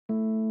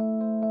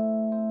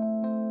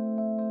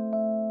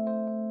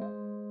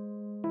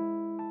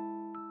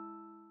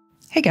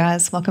Hey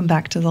guys, welcome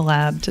back to the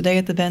lab. Today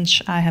at the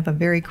bench, I have a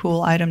very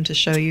cool item to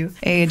show you.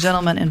 A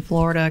gentleman in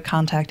Florida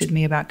contacted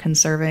me about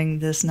conserving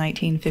this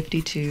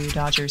 1952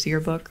 Dodgers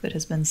yearbook that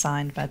has been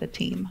signed by the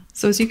team.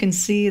 So as you can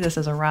see, this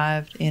has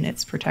arrived in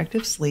its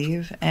protective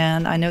sleeve,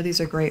 and I know these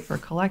are great for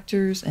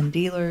collectors and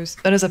dealers,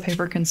 but as a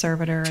paper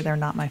conservator, they're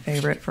not my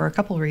favorite for a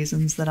couple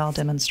reasons that I'll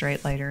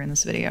demonstrate later in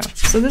this video.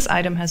 So this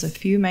item has a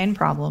few main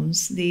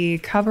problems. The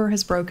cover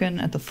has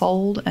broken at the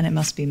fold and it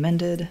must be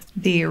mended.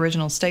 The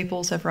original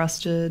staples have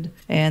rusted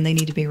and they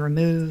need to be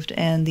removed,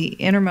 and the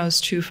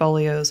innermost two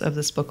folios of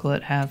this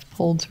booklet have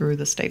pulled through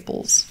the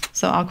staples.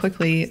 So I'll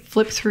quickly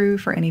flip through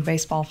for any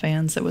baseball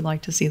fans that would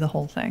like to see the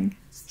whole thing.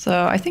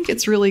 So I think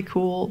it's really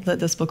cool that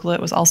this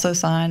booklet was also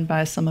signed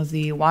by some of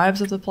the wives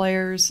of the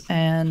players,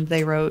 and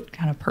they wrote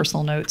kind of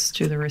personal notes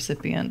to the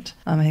recipient.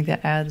 I think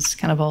that adds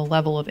kind of a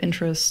level of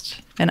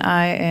interest. And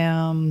I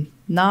am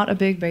not a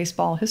big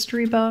baseball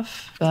history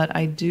buff, but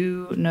I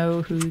do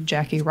know who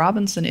Jackie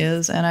Robinson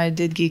is, and I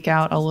did geek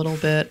out a little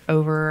bit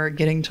over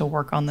getting to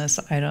work on this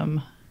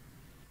item.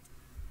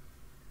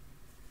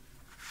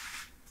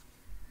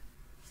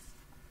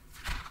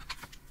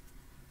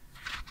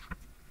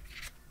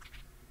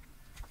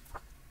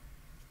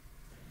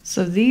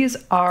 So these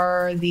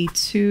are the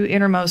two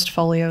innermost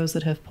folios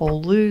that have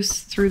pulled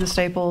loose through the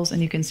staples,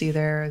 and you can see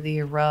there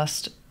the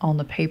rust on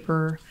the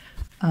paper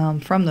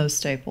from those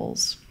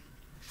staples.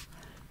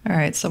 All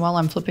right, so while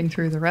I'm flipping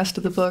through the rest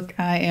of the book,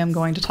 I am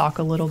going to talk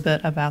a little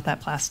bit about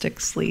that plastic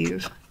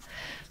sleeve.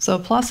 So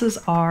pluses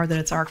are that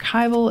it's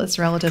archival, it's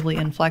relatively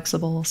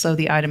inflexible, so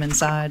the item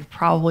inside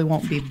probably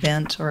won't be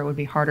bent, or it would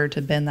be harder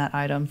to bend that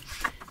item.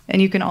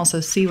 And you can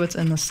also see what's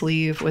in the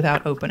sleeve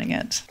without opening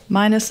it.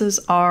 Minuses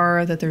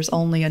are that there's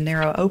only a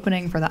narrow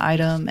opening for the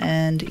item,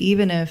 and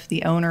even if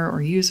the owner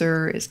or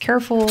user is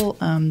careful,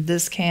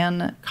 this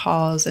can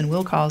cause and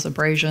will cause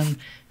abrasion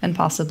and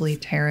possibly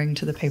tearing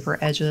to the paper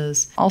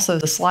edges. Also,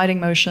 the sliding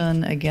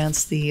motion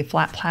against the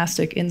flat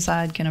plastic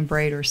inside can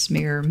abrade or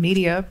smear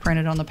media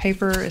printed on the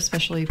paper,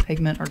 especially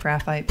pigment or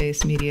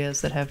graphite-based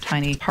medias that have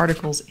tiny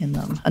particles in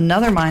them.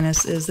 Another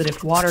minus is that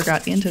if water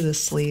got into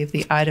this sleeve,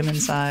 the item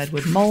inside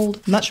would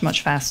mold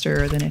much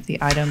faster than if the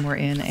item were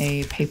in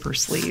a paper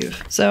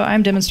sleeve. So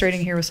I'm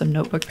demonstrating here with some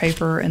notebook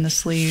paper in the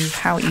sleeve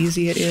how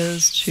easy it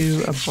is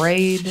to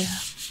abrade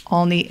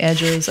on the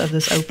edges of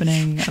this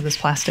opening of this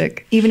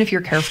plastic. Even if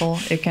you're careful,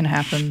 it can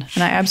happen.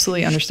 And I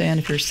absolutely understand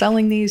if you're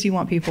selling these, you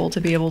want people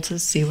to be able to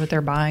see what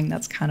they're buying.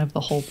 That's kind of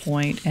the whole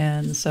point.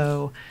 And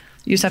so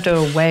you just have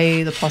to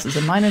weigh the pluses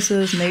and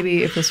minuses.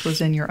 Maybe if this was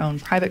in your own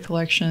private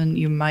collection,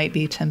 you might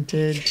be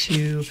tempted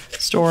to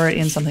store it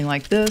in something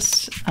like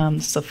this.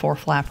 This is a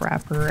 4-flap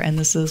wrapper, and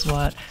this is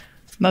what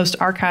most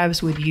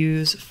archives would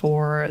use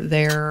for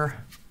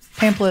their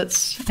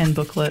pamphlets and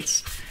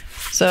booklets.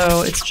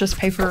 So it's just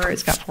paper,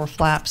 it's got 4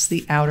 flaps,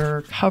 the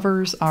outer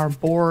covers are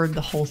board,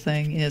 the whole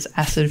thing is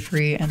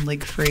acid-free and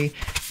leak-free.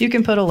 You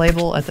can put a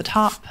label at the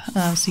top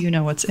so you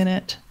know what's in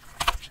it.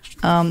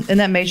 And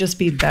that may just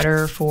be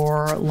better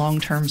for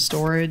long-term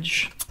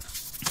storage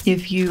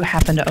if you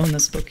happen to own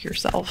this book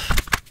yourself.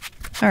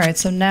 All right,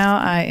 so now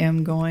I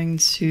am going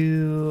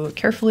to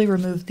carefully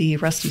remove the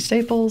rusty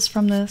staples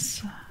from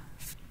this.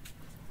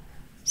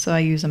 So I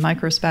use a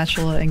micro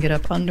spatula and get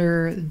up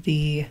under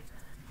the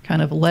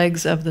kind of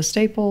legs of the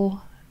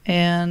staple,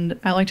 and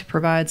I like to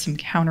provide some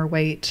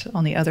counterweight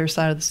on the other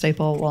side of the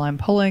staple while I'm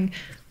pulling.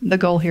 The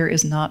goal here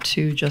is not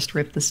to just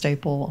rip the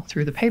staple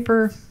through the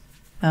paper.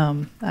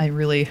 I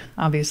really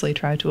obviously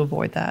try to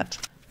avoid that.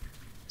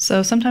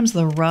 So sometimes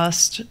the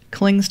rust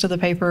clings to the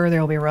paper.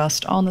 There will be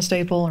rust on the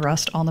staple,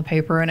 rust on the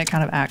paper, and it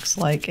kind of acts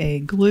like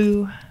a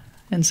glue.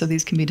 And so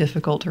these can be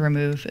difficult to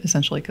remove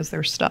essentially because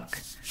they're stuck.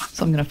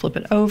 So I'm going to flip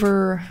it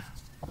over,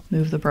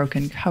 move the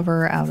broken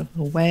cover out of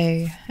the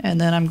way,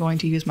 and then I'm going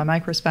to use my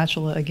micro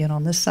spatula again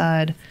on this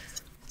side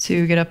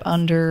to get up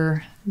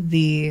under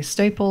the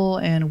staple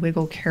and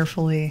wiggle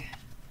carefully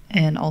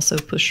and also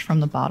push from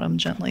the bottom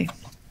gently.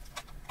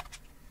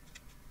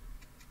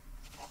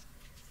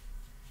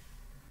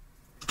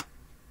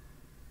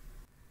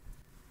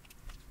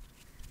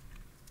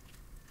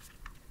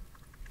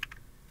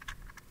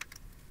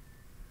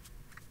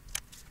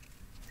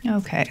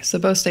 Okay, so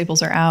both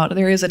staples are out.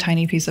 There is a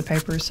tiny piece of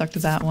paper stuck to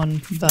that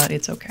one, but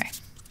it's okay.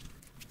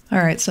 All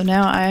right, so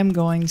now I'm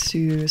going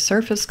to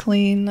surface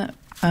clean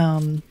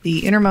the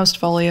innermost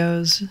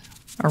folios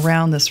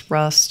around this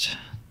rust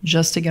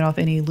just to get off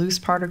any loose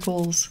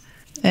particles.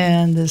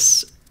 And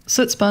this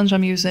soot sponge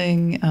I'm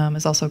using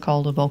is also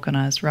called a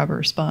vulcanized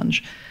rubber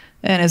sponge.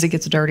 And as it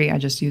gets dirty, I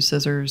just use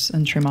scissors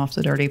and trim off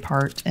the dirty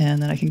part,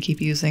 and then I can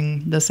keep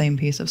using the same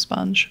piece of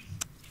sponge.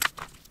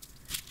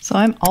 So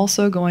I'm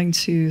also going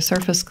to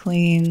surface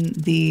clean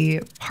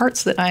the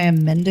parts that I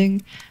am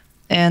mending,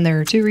 and there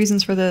are 2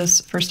 reasons for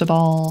this. First of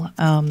all,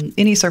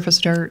 any surface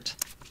dirt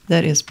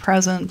that is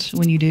present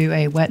when you do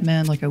a wet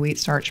mend, like a wheat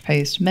starch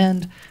paste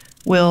mend,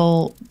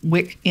 will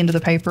wick into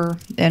the paper,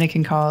 and it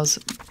can cause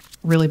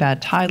really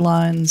bad tide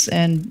lines,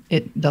 and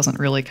it doesn't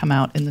really come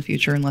out in the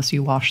future unless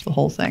you wash the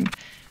whole thing.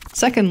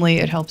 Secondly,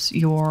 it helps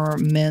your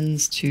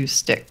mends to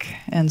stick.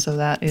 And so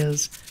that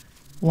is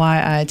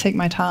why I take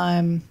my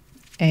time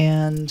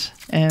and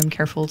am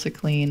careful to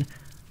clean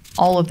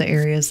all of the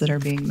areas that are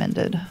being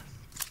mended.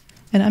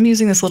 And I'm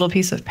using this little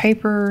piece of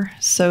paper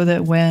so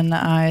that when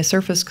I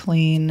surface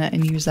clean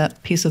and use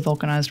that piece of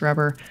vulcanized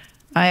rubber,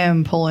 I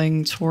am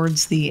pulling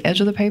towards the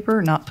edge of the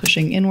paper, not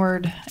pushing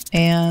inward,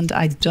 and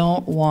I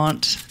don't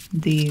want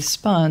the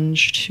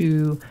sponge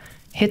to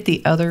hit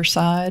the other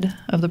side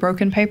of the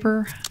broken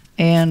paper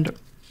and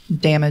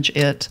damage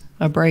it,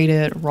 abrade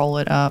it, roll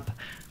it up.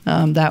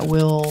 That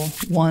will,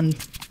 one,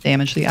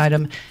 damage the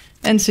item,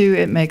 and two,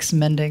 it makes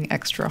mending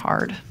extra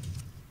hard.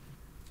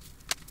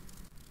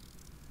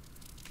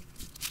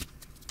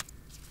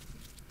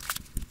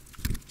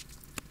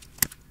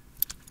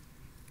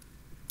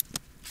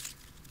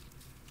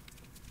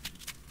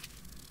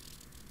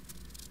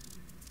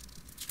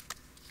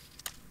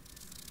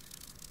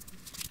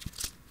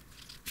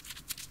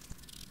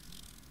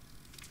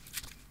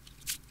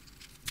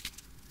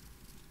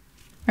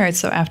 All right,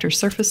 so after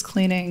surface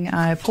cleaning,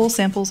 I pull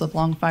samples of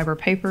long fiber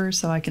paper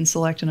so I can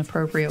select an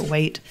appropriate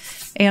weight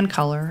and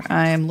color.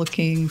 I am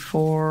looking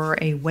for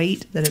a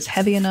weight that is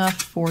heavy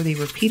enough for the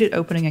repeated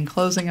opening and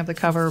closing of the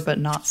cover, but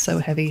not so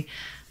heavy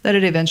that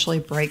it eventually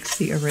breaks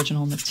the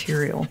original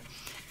material.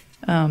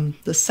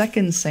 The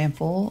second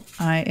sample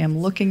I am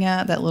looking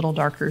at, that little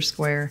darker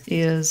square,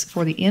 is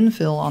for the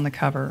infill on the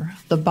cover.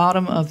 The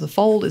bottom of the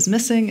fold is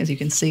missing, as you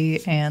can see,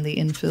 and the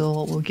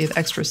infill will give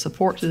extra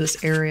support to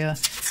this area,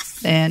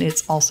 and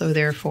it's also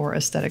there for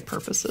aesthetic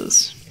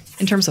purposes.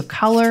 In terms of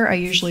color, I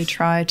usually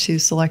try to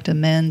select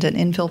mend and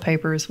infill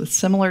papers with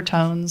similar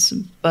tones,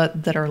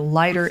 but that are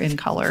lighter in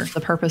color.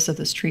 The purpose of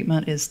this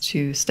treatment is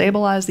to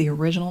stabilize the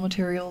original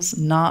materials,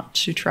 not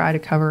to try to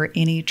cover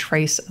any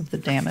trace of the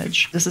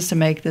damage. This is to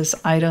make this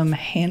item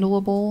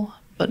handleable,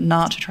 but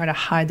not to try to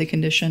hide the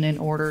condition in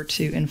order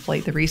to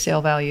inflate the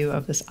resale value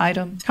of this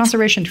item.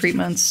 Conservation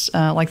treatments,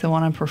 like the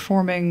one I'm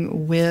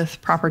performing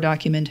with proper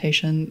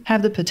documentation,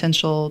 have the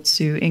potential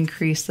to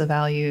increase the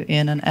value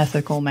in an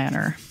ethical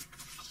manner.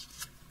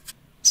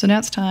 So now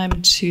it's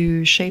time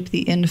to shape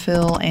the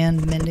infill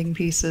and mending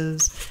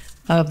pieces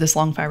of this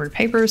long fibered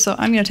paper. So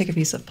I'm going to take a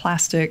piece of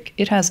plastic.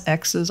 It has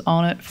X's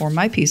on it for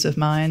my peace of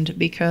mind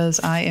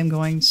because I am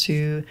going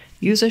to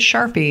use a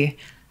Sharpie.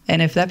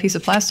 And if that piece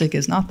of plastic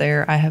is not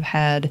there, I have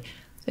had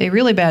a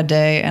really bad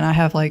day and I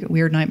have like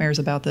weird nightmares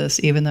about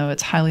this, even though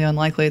it's highly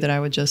unlikely that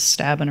I would just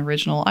stab an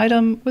original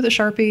item with a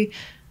Sharpie.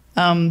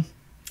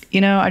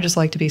 You know, I just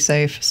like to be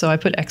safe. So I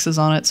put X's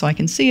on it so I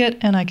can see it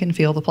and I can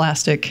feel the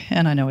plastic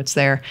and I know it's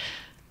there.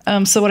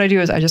 So what I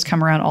do is I just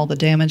come around all the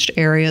damaged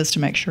areas to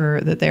make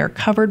sure that they are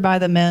covered by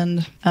the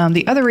mend.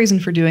 The other reason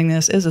for doing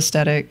this is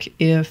aesthetic.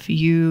 If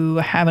you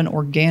have an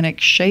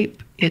organic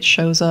shape, it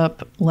shows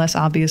up less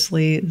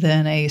obviously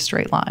than a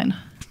straight line.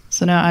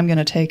 So now I'm going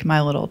to take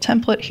my little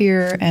template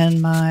here and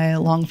my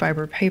long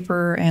fiber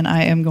paper, and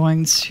I am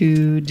going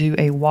to do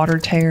a water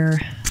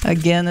tear.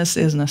 Again, this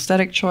is an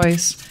aesthetic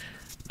choice.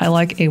 I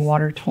like a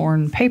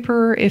water-torn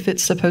paper if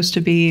it's supposed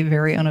to be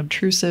very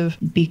unobtrusive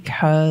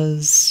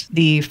because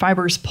the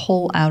fibers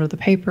pull out of the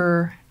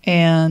paper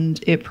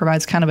and it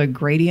provides kind of a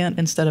gradient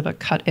instead of a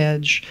cut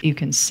edge you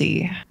can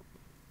see.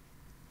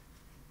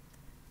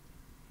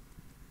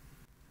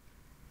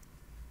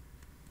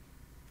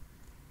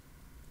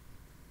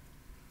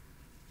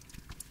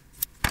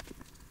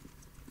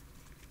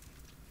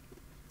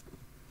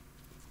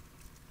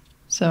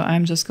 So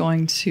I'm just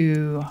going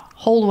to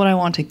hold what I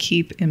want to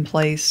keep in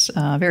place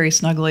very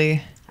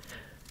snugly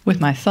with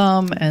my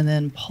thumb and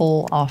then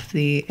pull off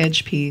the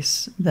edge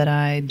piece that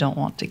I don't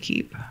want to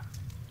keep.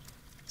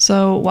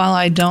 So while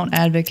I don't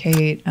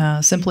advocate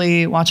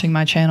simply watching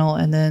my channel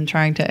and then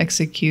trying to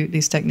execute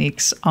these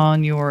techniques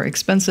on your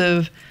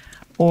expensive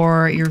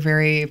or your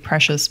very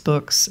precious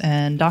books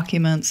and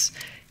documents,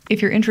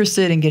 if you're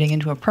interested in getting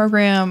into a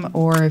program,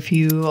 or if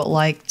you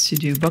like to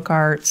do book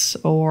arts,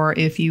 or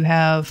if you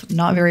have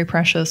not very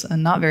precious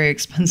and not very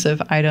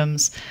expensive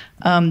items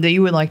that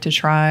you would like to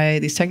try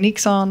these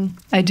techniques on,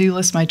 I do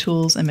list my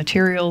tools and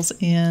materials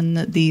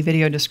in the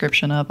video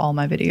description of all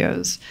my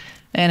videos.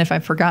 And if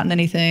I've forgotten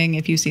anything,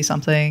 if you see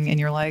something and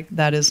you're like,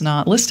 that is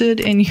not listed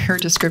in your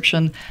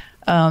description,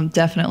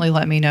 definitely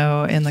let me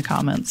know in the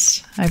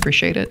comments. I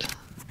appreciate it.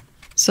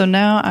 So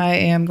now I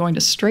am going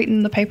to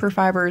straighten the paper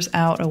fibers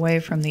out away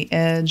from the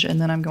edge,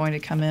 and then I'm going to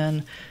come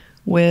in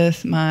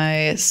with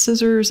my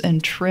scissors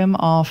and trim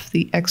off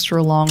the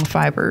extra long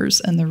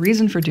fibers. And the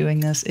reason for doing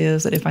this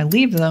is that if I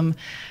leave them,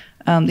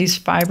 these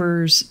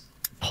fibers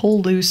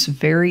pull loose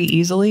very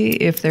easily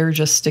if they're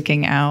just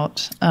sticking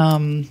out.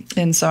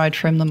 And so I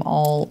trim them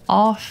all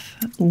off,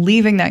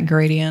 leaving that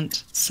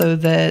gradient so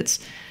that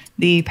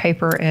the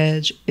paper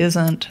edge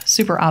isn't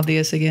super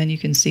obvious. Again, you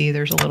can see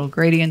there's a little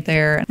gradient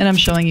there, and I'm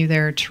showing you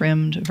there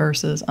trimmed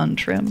versus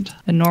untrimmed.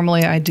 And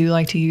normally I do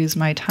like to use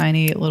my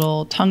tiny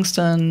little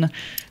tungsten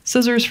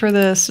scissors for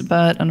this,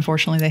 but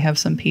unfortunately they have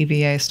some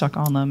PVA stuck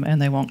on them and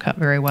they won't cut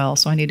very well,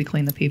 so I need to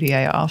clean the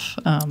PVA off.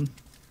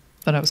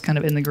 But I was kind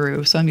of in the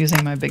groove, so I'm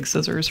using my big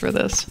scissors for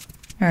this.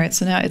 All right,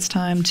 so now it's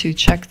time to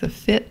check the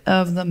fit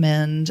of the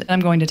mend. I'm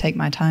going to take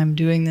my time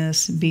doing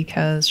this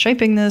because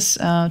shaping this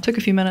took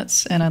a few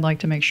minutes and I'd like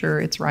to make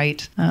sure it's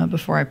right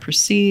before I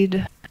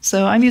proceed.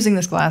 So I'm using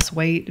this glass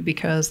weight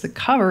because the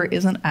cover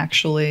isn't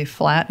actually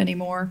flat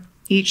anymore.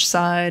 Each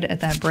side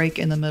at that break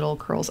in the middle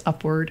curls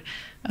upward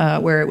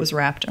where it was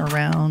wrapped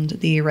around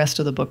the rest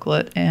of the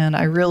booklet. And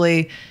I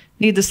really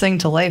need this thing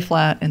to lay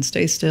flat and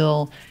stay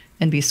still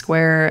and be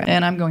square.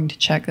 And I'm going to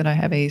check that I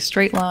have a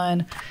straight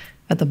line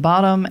at the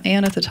bottom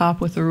and at the top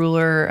with the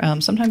ruler.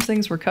 Sometimes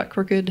things were cut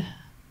crooked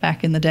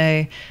back in the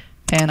day,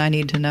 and I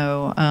need to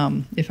know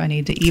if I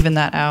need to even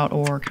that out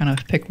or kind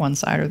of pick one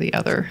side or the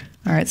other.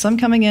 All right, so I'm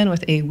coming in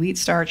with a wheat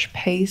starch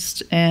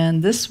paste,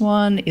 and this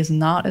one is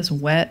not as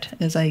wet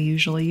as I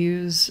usually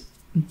use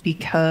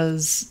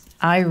because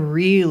I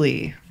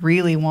really,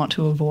 really want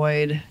to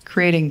avoid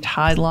creating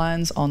tide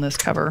lines on this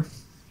cover.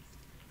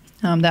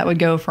 That would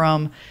go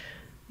from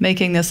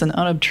making this an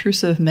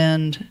unobtrusive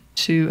mend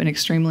to an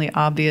extremely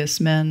obvious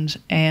mend,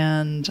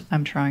 and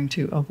I'm trying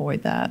to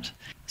avoid that.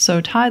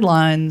 So tide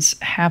lines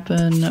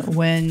happen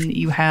when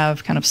you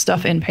have kind of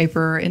stuff in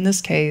paper. In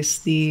this case,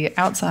 the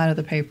outside of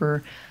the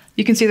paper,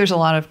 you can see there's a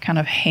lot of kind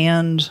of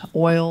hand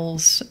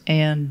oils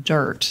and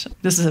dirt.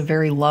 This is a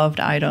very loved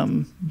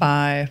item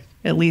by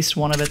at least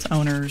one of its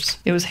owners.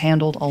 It was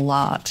handled a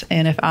lot.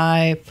 And if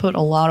I put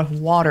a lot of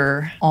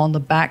water on the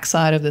back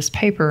side of this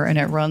paper and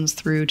it runs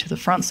through to the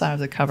front side of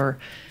the cover,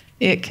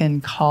 it can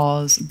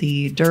cause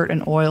the dirt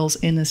and oils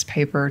in this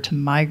paper to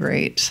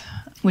migrate,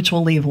 which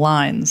will leave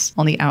lines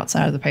on the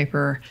outside of the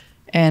paper,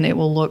 and it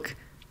will look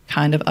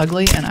kind of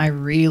ugly, and I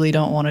really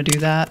don't want to do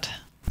that.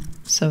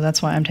 So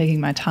that's why I'm taking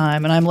my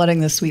time, and I'm letting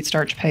this sweet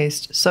starch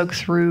paste soak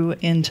through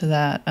into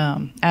that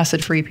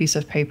acid-free piece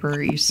of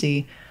paper you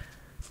see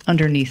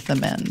underneath the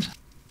mend.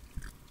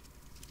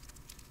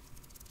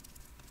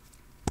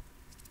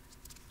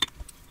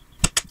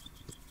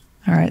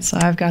 All right, so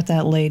I've got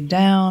that laid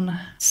down.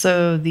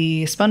 So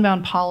the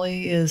spunbound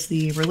poly is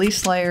the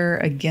release layer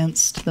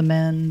against the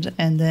mend,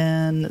 and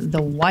then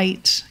the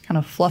white kind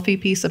of fluffy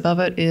piece above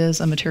it is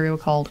a material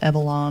called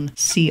Evelon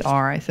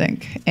CR, I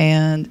think.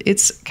 And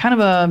it's kind of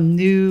a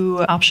new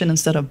option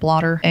instead of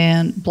blotter.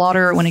 And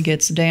blotter, when it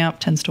gets damp,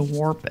 tends to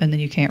warp and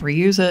then you can't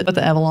reuse it, but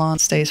the Evelon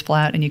stays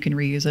flat and you can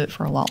reuse it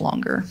for a lot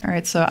longer. All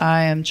right, so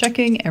I am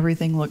checking,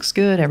 everything looks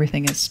good,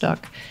 everything is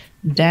stuck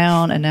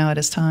down, and now it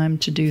is time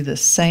to do the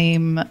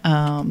same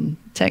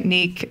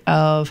technique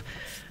of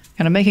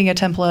kind of making a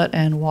template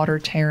and water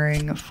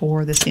tearing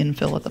for this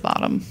infill at the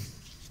bottom.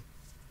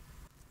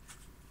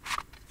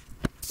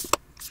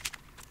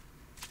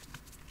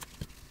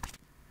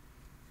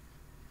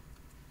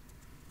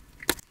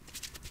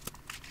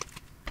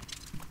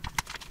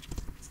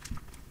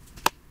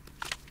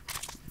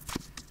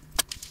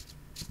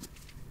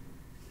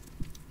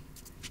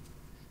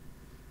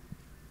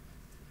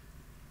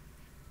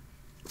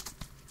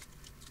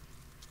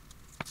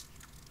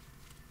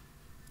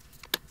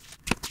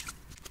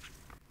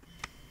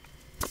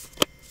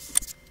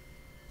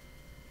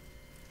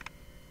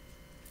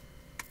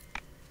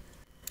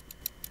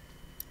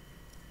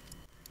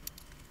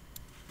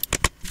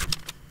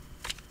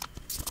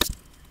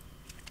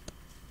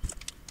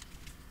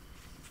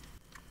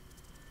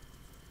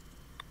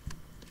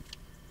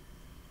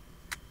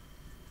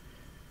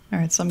 All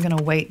right, so I'm going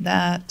to weight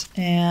that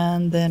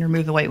and then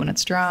remove the weight when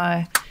it's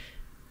dry.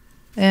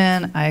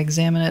 And I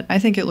examine it. I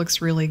think it looks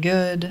really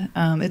good.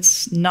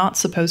 It's not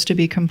supposed to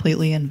be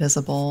completely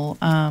invisible.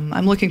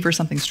 I'm looking for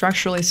something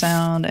structurally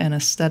sound and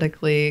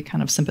aesthetically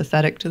kind of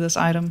sympathetic to this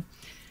item.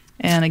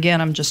 And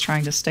again, I'm just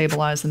trying to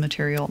stabilize the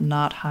material,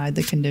 not hide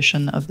the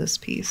condition of this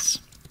piece.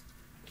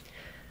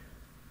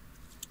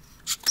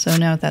 So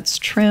now that that's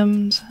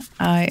trimmed,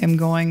 I am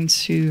going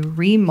to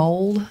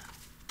remold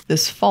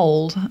this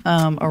fold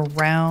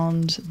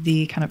around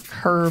the kind of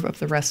curve of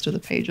the rest of the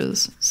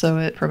pages so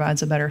it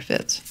provides a better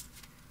fit.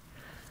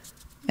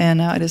 And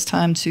now it is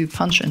time to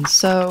punch and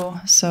sew.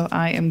 So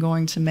I am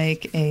going to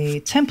make a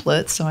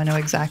template so I know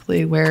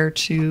exactly where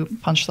to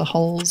punch the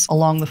holes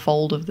along the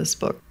fold of this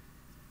book.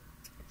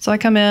 So I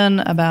come in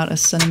about 1.5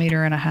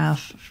 centimeters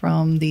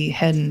from the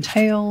head and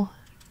tail.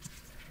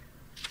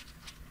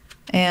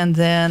 And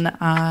then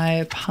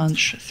I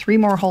punch 3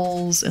 more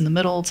holes in the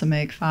middle to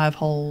make 5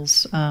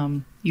 holes.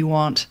 You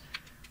want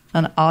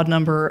an odd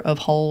number of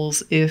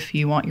holes if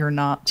you want your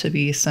knot to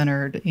be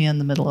centered in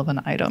the middle of an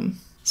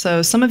item.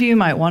 So some of you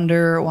might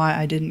wonder why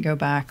I didn't go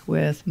back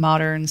with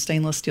modern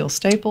stainless steel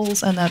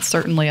staples, and that's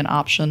certainly an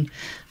option.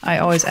 I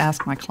always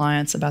ask my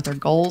clients about their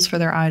goals for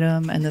their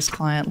item, and this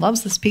client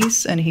loves this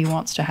piece and he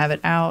wants to have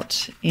it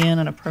out in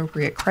an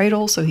appropriate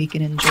cradle so he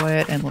can enjoy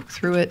it and look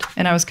through it.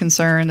 And I was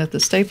concerned that the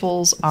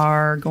staples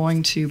are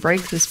going to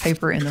break this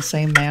paper in the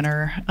same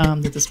manner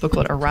that this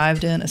booklet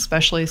arrived in,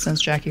 especially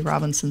since Jackie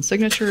Robinson's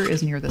signature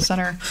is near the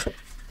center.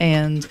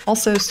 And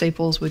also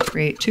staples would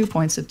create 2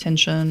 points of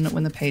tension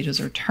when the pages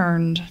are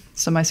turned.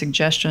 So my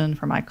suggestion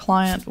for my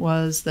client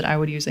was that I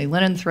would use a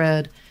linen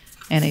thread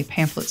and a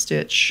pamphlet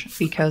stitch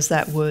because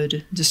that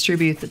would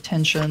distribute the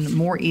tension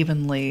more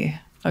evenly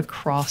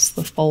across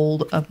the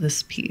fold of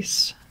this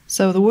piece.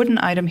 So the wooden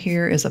item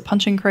here is a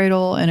punching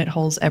cradle, and it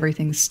holds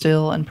everything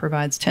still and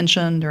provides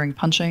tension during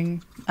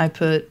punching. I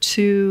put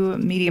 2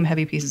 medium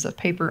heavy pieces of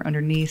paper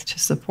underneath to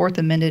support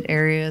the mended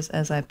areas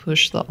as I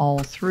push the awl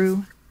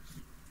through.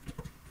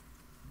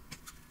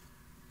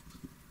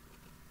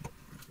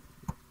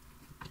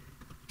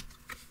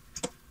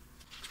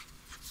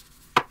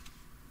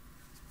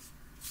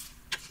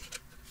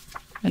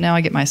 And now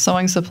I get my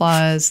sewing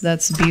supplies.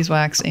 That's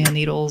beeswax and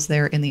needles.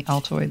 They're in the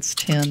Altoids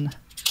tin.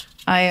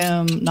 I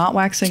am not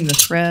waxing the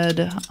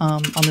thread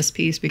on this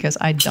piece because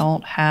I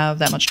don't have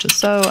that much to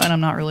sew, and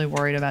I'm not really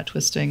worried about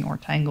twisting or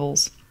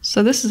tangles.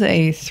 So this is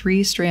a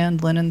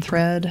 3-strand linen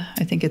thread.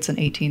 I think it's an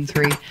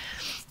 18-3.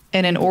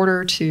 And in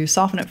order to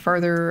soften it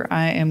further,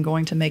 I am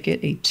going to make it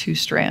a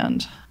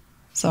 2-strand.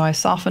 So I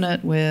soften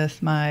it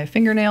with my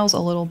fingernails a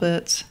little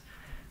bit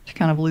to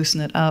kind of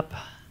loosen it up.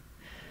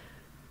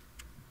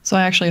 So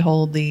I actually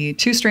hold the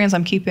 2 strands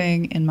I'm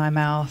keeping in my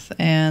mouth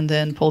and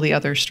then pull the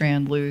other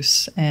strand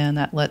loose, and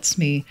that lets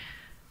me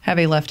have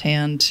a left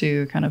hand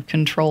to kind of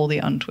control the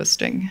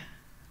untwisting.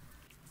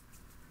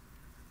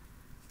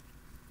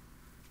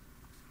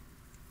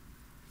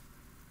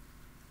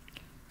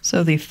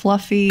 So the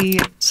fluffy,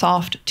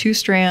 soft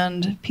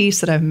 2-strand piece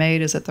that I've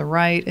made is at the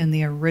right, and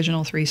the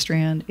original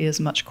 3-strand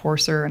is much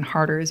coarser and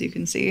harder, as you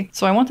can see.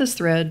 So I want this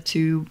thread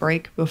to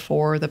break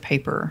before the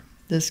paper.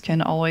 This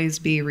can always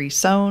be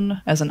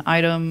resewn as an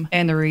item,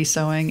 and the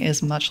resewing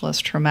is much less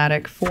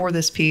traumatic for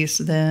this piece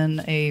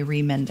than a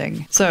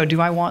remending. So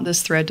do I want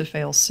this thread to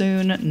fail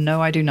soon?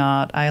 No, I do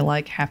not. I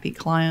like happy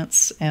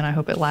clients, and I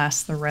hope it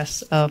lasts the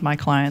rest of my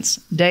clients'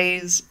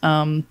 days.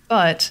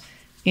 But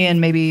in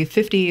maybe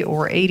 50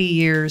 or 80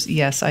 years,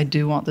 yes, I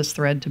do want this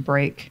thread to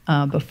break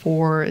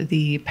before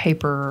the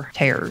paper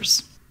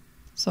tears.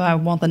 So I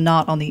want the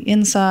knot on the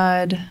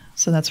inside,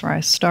 so that's where I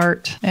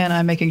start. And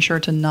I'm making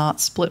sure to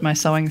not split my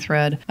sewing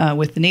thread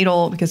with the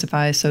needle, because if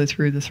I sew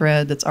through the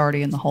thread that's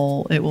already in the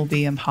hole, it will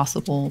be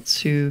impossible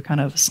to kind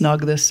of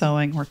snug this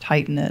sewing or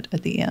tighten it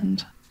at the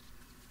end.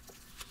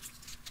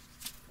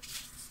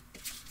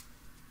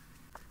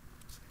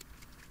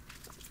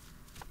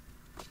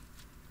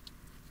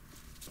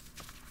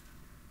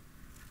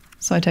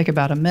 So I take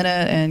about a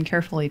minute and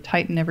carefully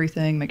tighten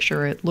everything, make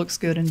sure it looks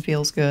good and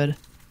feels good.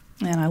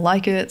 And I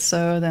like it,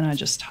 so then I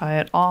just tie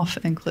it off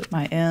and clip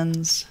my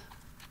ends.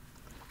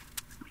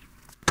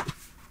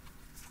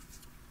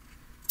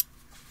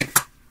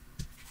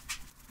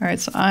 All right,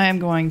 so I'm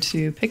going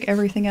to pick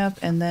everything up,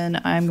 and then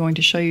I'm going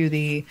to show you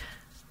the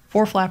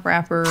 4-flap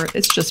wrapper.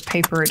 It's just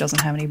paper, it doesn't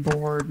have any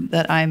board,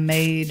 that I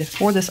made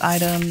for this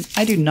item.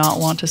 I do not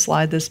want to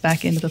slide this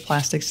back into the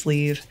plastic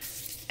sleeve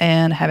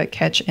and have it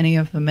catch any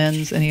of the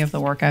mends, any of the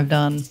work I've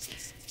done.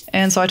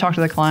 And so I talked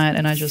to the client,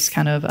 and I just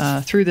kind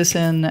of threw this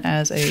in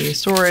as a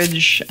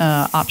storage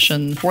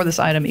option for this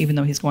item, even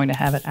though he's going to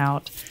have it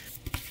out.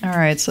 All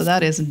right, so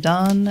that is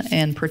done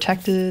and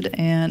protected,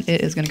 and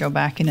it is going to go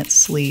back in its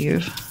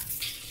sleeve.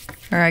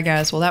 All right,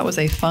 guys, well, that was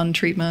a fun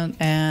treatment,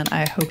 and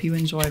I hope you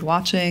enjoyed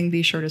watching.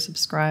 Be sure to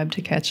subscribe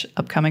to catch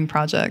upcoming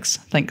projects.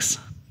 Thanks.